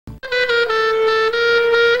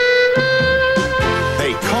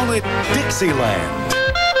Dixieland.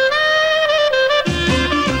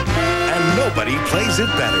 And nobody plays it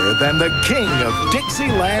better than the king of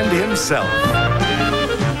Dixieland himself,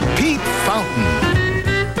 Pete Fountain.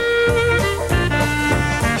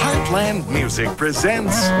 Heartland Music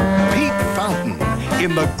presents Pete Fountain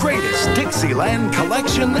in the greatest Dixieland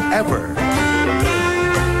collection ever.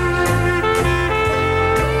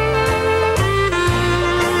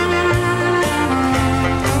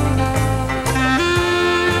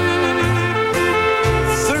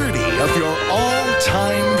 Of your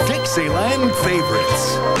all-time Dixieland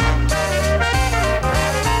favorites.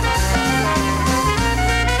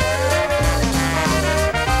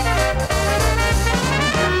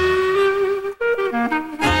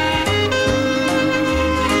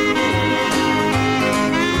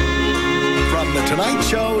 From The Tonight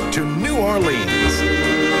Show to New Orleans,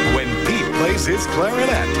 when Pete plays his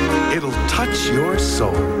clarinet, it'll touch your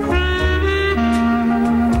soul.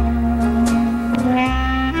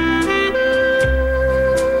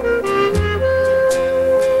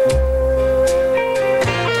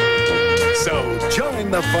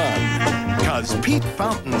 Join the fun, because Pete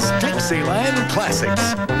Fountain's Dixieland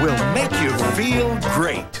Classics will make you feel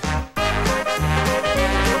great.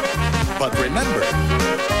 But remember,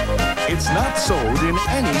 it's not sold in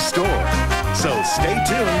any store, so stay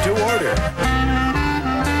tuned to order.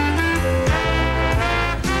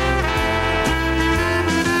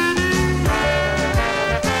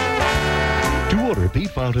 To order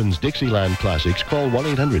Pete Fountain's Dixieland Classics, call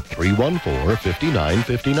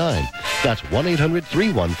 1-800-314-5959. That's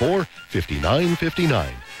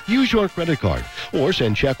 1-800-314-5959. Use your credit card or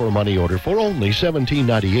send check or money order for only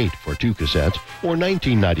 $17.98 for 2 cassettes or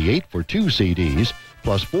 $19.98 for 2 CDs,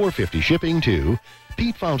 plus $4.50 shipping to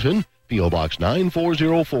Pete Fountain, P.O. Box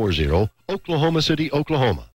 94040, Oklahoma City, Oklahoma.